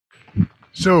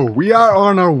So we are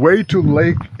on our way to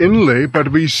Lake Inle,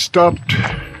 but we stopped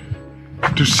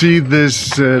to see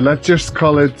this, let's just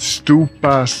call it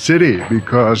Stupa city,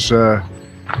 because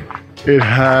it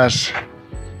has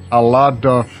a lot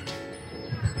of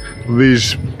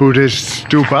these Buddhist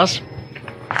stupas.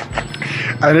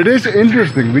 And it is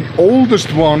interesting, the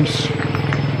oldest ones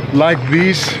like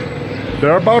these,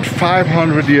 they're about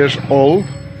 500 years old.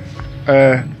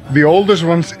 The oldest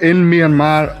ones in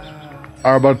Myanmar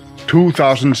are about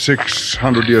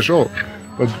 2,600 years old.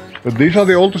 But these are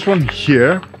the oldest ones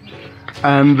here.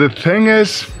 And the thing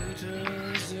is,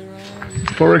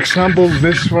 for example,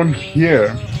 this one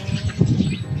here,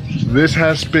 this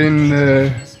has been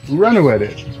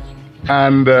renovated.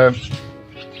 And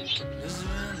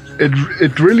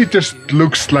it really just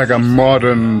looks like a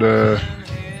modern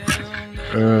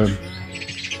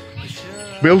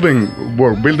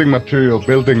building material,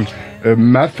 building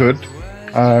method,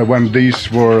 when these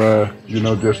were,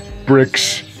 just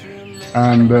bricks.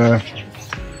 And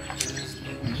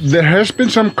there has been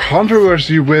some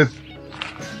controversy with,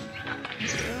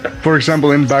 for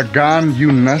example, in Bagan,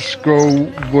 UNESCO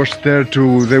was there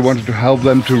they wanted to help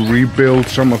them to rebuild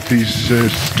some of these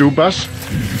stupas.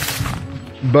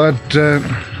 But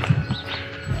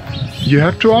you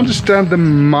have to understand the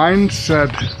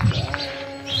mindset.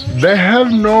 They have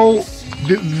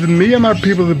the Myanmar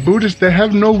people, the Buddhists, they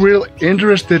have no real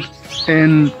interest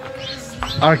in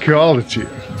archaeology.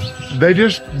 They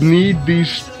just need these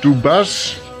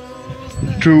stupas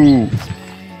to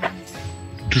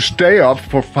stay up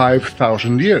for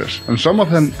 5,000 years. And some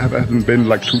of them haven't been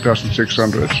like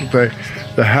 2,600, so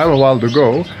they have a while to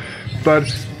go.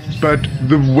 But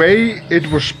the way it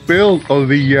was built, or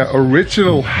the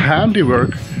original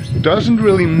handiwork, doesn't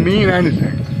really mean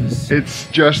anything. It's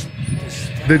just,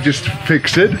 they just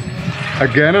fix it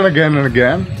again and again and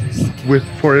again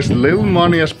for as little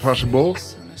money as possible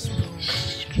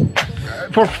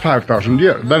for 5,000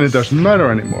 years. Then it doesn't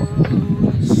matter anymore.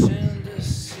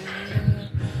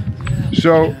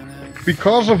 So,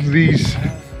 because of these,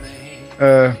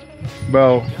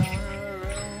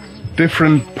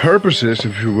 different purposes,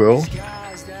 if you will,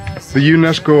 the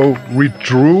UNESCO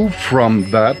withdrew from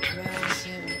that,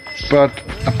 but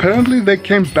apparently they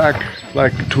came back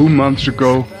like 2 months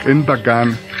ago in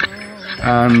Bagan,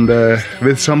 and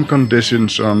with some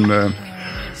conditions on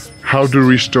how to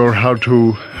restore, how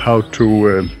to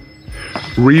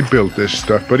rebuild this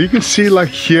stuff. But you can see, like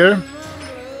here,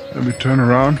 let me turn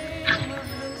around.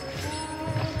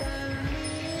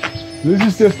 This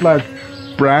is just like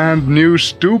brand new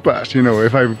stupas, and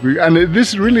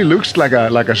this really looks like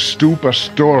a stupa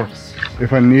store.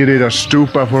 If I needed a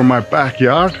stupa for my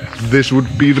backyard, this would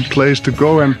be the place to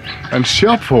go and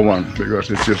shop for one, because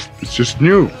it's just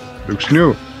new, looks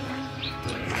new.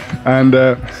 And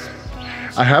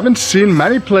I haven't seen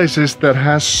many places that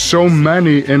has so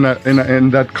many in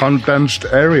that condensed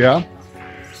area.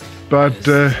 But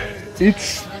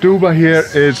each stupa here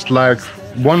is like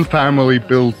one family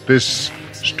built this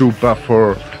stupa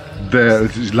for their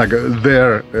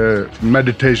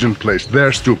meditation place,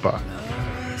 their stupa.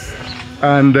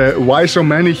 And why so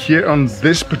many here on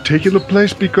this particular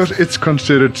place? Because it's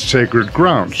considered sacred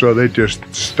ground, so they just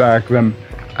stack them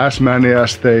as many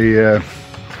as they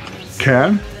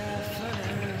can.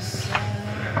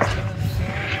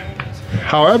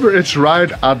 However, it's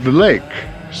right at the lake,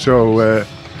 so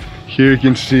here you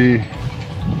can see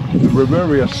the river.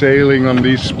 We are sailing on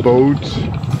these boats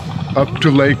up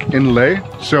to Lake Inle.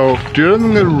 So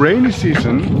during the rainy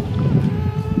season,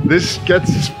 this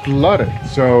gets flooded,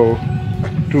 so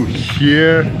to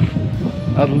here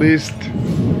at least,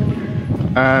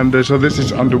 and so this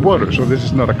is underwater, so this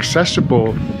is not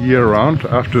accessible year-round.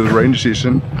 After the rainy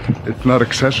season, it's not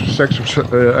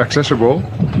accessible,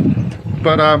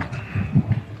 but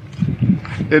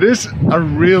it is a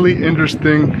really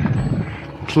interesting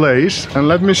place. And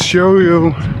let me show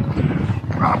you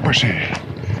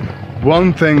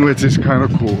one thing which is kind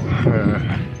of cool.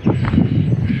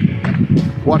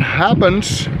 What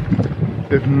happens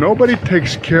if nobody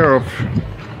takes care of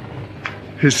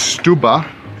his stupa?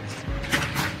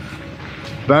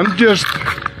 Then just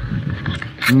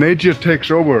nature takes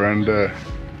over, and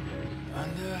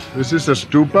this is a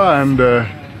stupa, and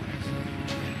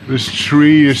this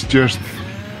tree is just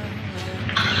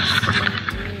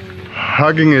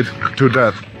hugging it to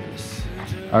death,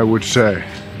 I would say.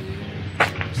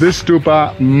 This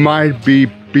stupa might be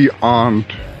beyond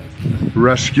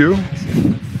rescue.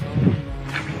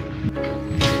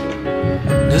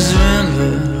 This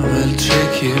river will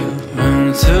take you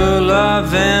into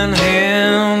love and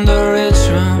him, the rich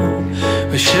one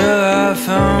we shall have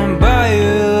found by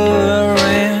you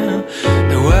around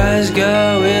the wise wise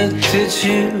guy will teach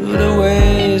you the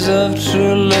ways of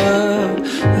true love.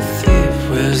 The thief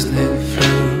whistling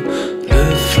through the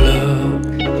flow.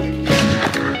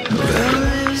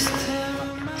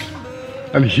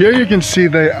 And here you can see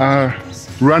they are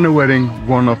renovating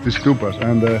one of the stupas,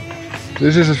 and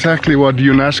this is exactly what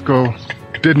UNESCO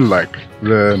didn't like.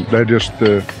 They're just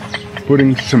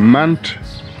putting cement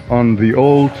on the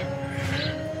old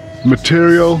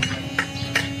material.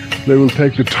 They will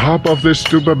take the top of this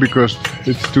stupa because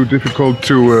it's too difficult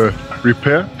to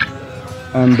repair,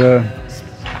 and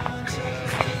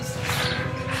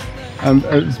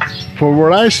for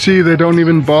what I see, they don't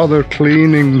even bother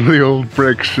cleaning the old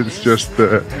bricks. It's just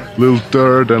little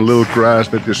dirt and little grass.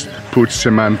 They just put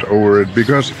cement over it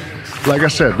because, like I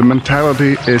said, the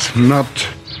mentality is not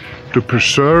to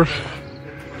preserve.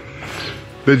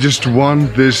 They just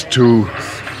want this to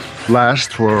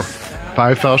last for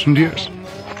 5,000 years.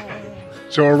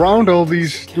 So around all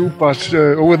these stupas,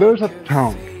 over there's a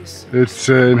town. It's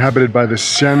inhabited by the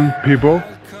Shan people,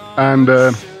 and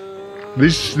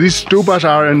these stupas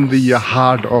are in the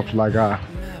heart of like a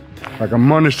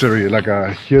monastery.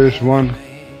 Here's one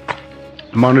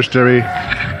monastery.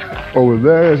 Over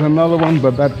there is another one,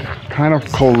 but that kind of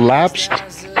collapsed.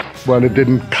 Well, it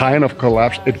didn't kind of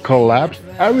collapse, it collapsed.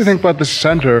 Everything but the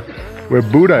center where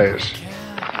Buddha is.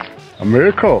 A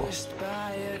miracle.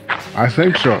 I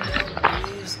think so.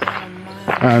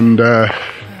 And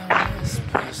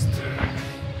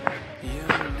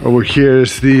over here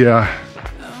is the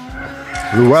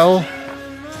well.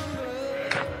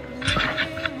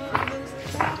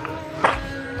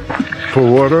 For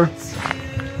water.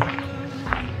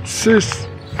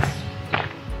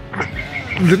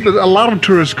 A lot of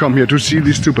tourists come here to see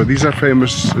these stupas. These are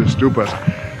famous stupas.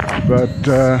 But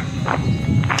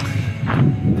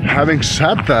having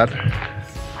said that,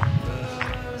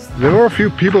 there were a few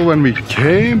people when we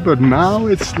came, but now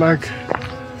it's like,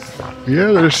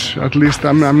 yeah, there's at least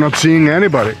I'm not seeing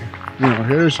anybody. You know,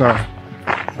 here's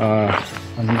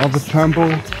another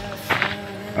temple,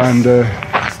 and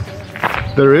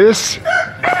there's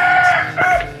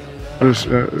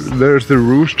the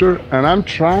rooster, and I'm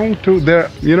trying to. There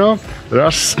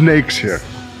are snakes here,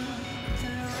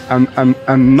 and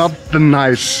not the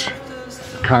nice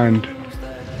kind.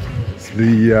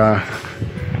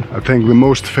 I think the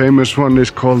most famous one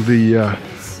is called the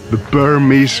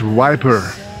Burmese viper.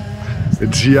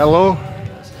 It's yellow,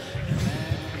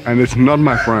 and it's not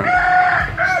my friend.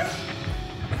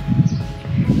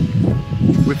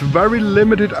 With very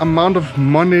limited amount of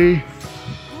money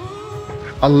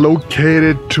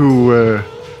allocated to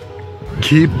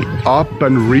keep up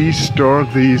and restore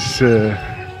these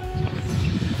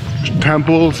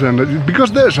temples, and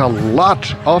because there's a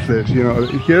lot of this, you know.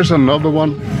 Here's another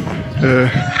one.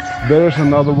 There's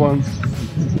another one.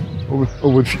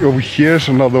 Over here's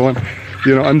another one.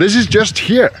 You know, and this is just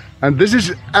here, and this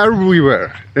is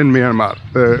everywhere in Myanmar.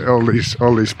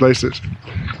 All these places,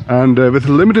 and with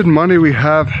limited money, they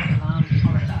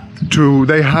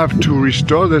have to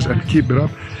restore this and keep it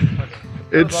up.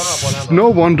 It's no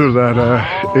wonder that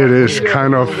it is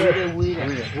kind of,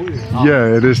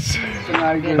 yeah, it is.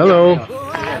 Hello,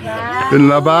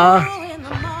 Inle.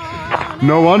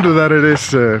 No wonder that it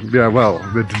is, yeah, well,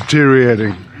 it's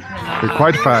deteriorating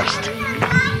quite fast.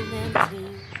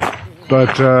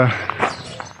 But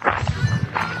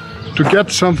to get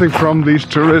something from these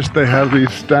tourists, they have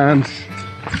these stands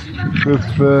with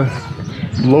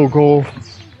local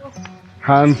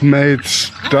handmade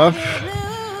stuff.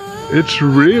 It's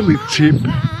really cheap,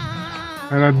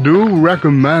 and I do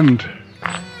recommend,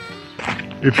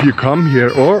 if you come here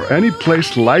or any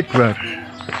place like that,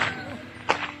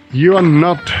 you are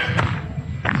not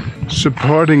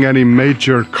supporting any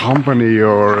major company,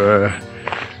 or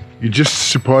you're just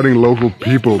supporting local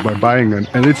people by buying it.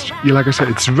 And it's, like I said,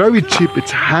 it's very cheap,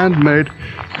 it's handmade,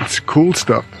 it's cool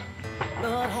stuff.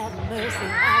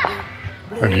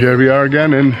 And here we are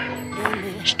again in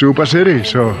Stupa city,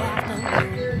 so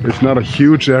it's not a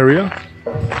huge area,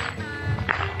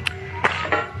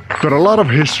 but a lot of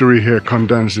history here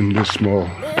condensed in this small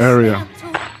area.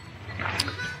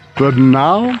 But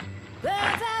now,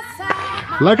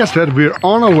 like I said, we're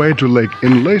on our way to Lake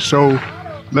Inle, so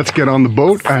let's get on the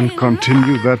boat and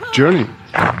continue that journey.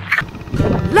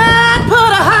 Lord,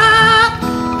 put a heart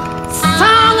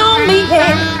song on me,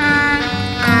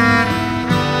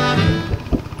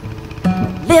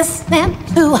 listening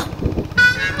to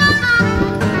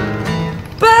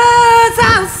birds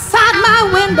outside my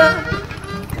window.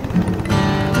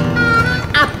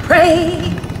 I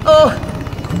pray, oh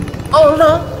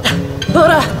Lord, put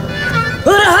a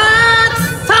heart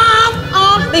song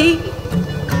on me.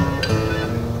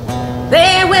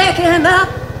 They're waking up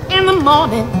in the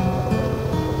morning.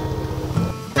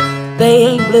 They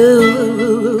ain't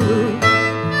blue,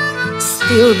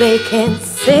 still they can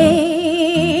sing.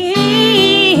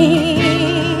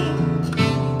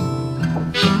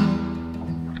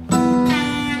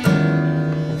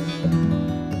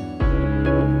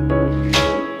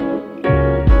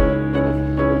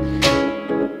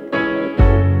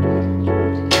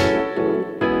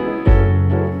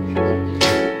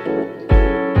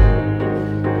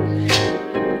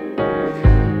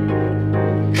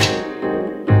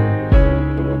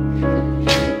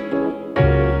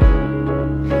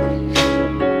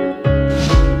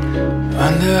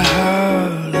 Under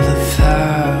heart of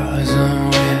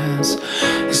 1,000 winds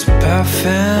is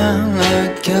puffing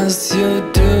against your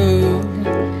door,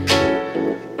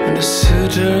 and the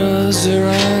suitors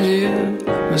around you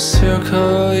will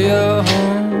circle your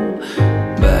home,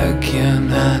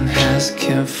 begging and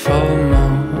asking for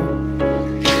more.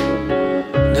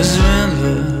 The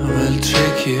swindler will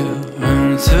trick you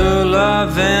into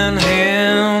loving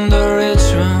him, the rich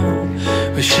one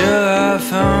we should have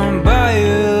found by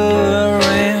you.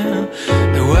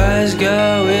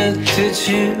 God will teach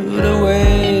you the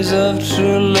ways of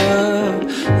true love.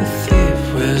 The thief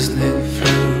whistling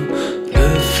through the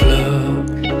floor.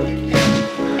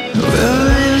 Will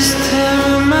you still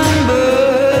remember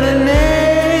the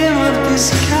name of this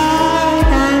guy?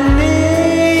 I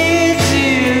need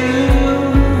you.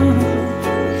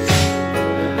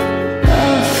 I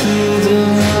feel the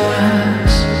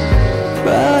noise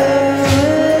by your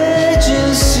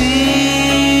agency.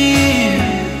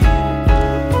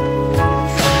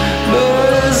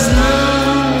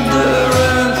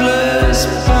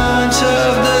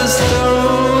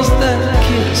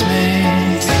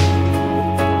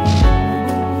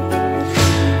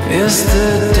 It's the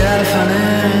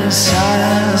deafening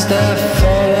silence that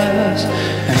follows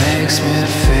and makes me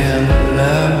feel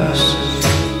lost.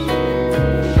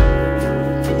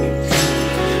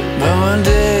 But one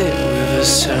day we will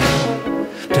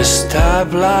serve to stop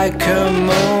like a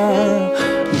moon,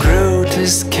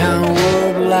 grotesque can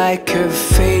warp like a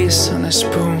face on a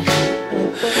spoon.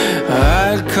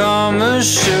 I'd come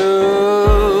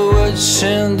ashore,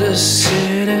 watching the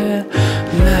city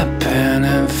napping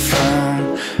in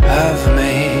front of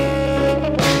me.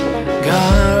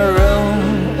 Gonna roam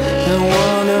and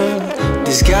wander,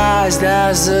 disguised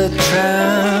as a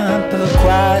tramp,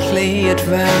 quietly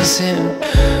advancing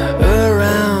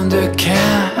around the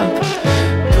camp,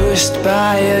 pushed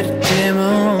by a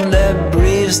demon that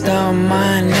breathes down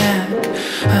my neck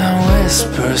and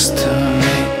whispers to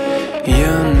me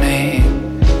your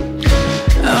name.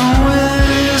 And will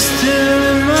you still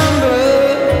remember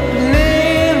the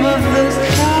name of this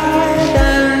guy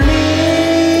that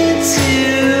needs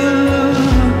you?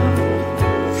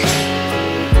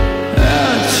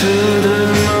 True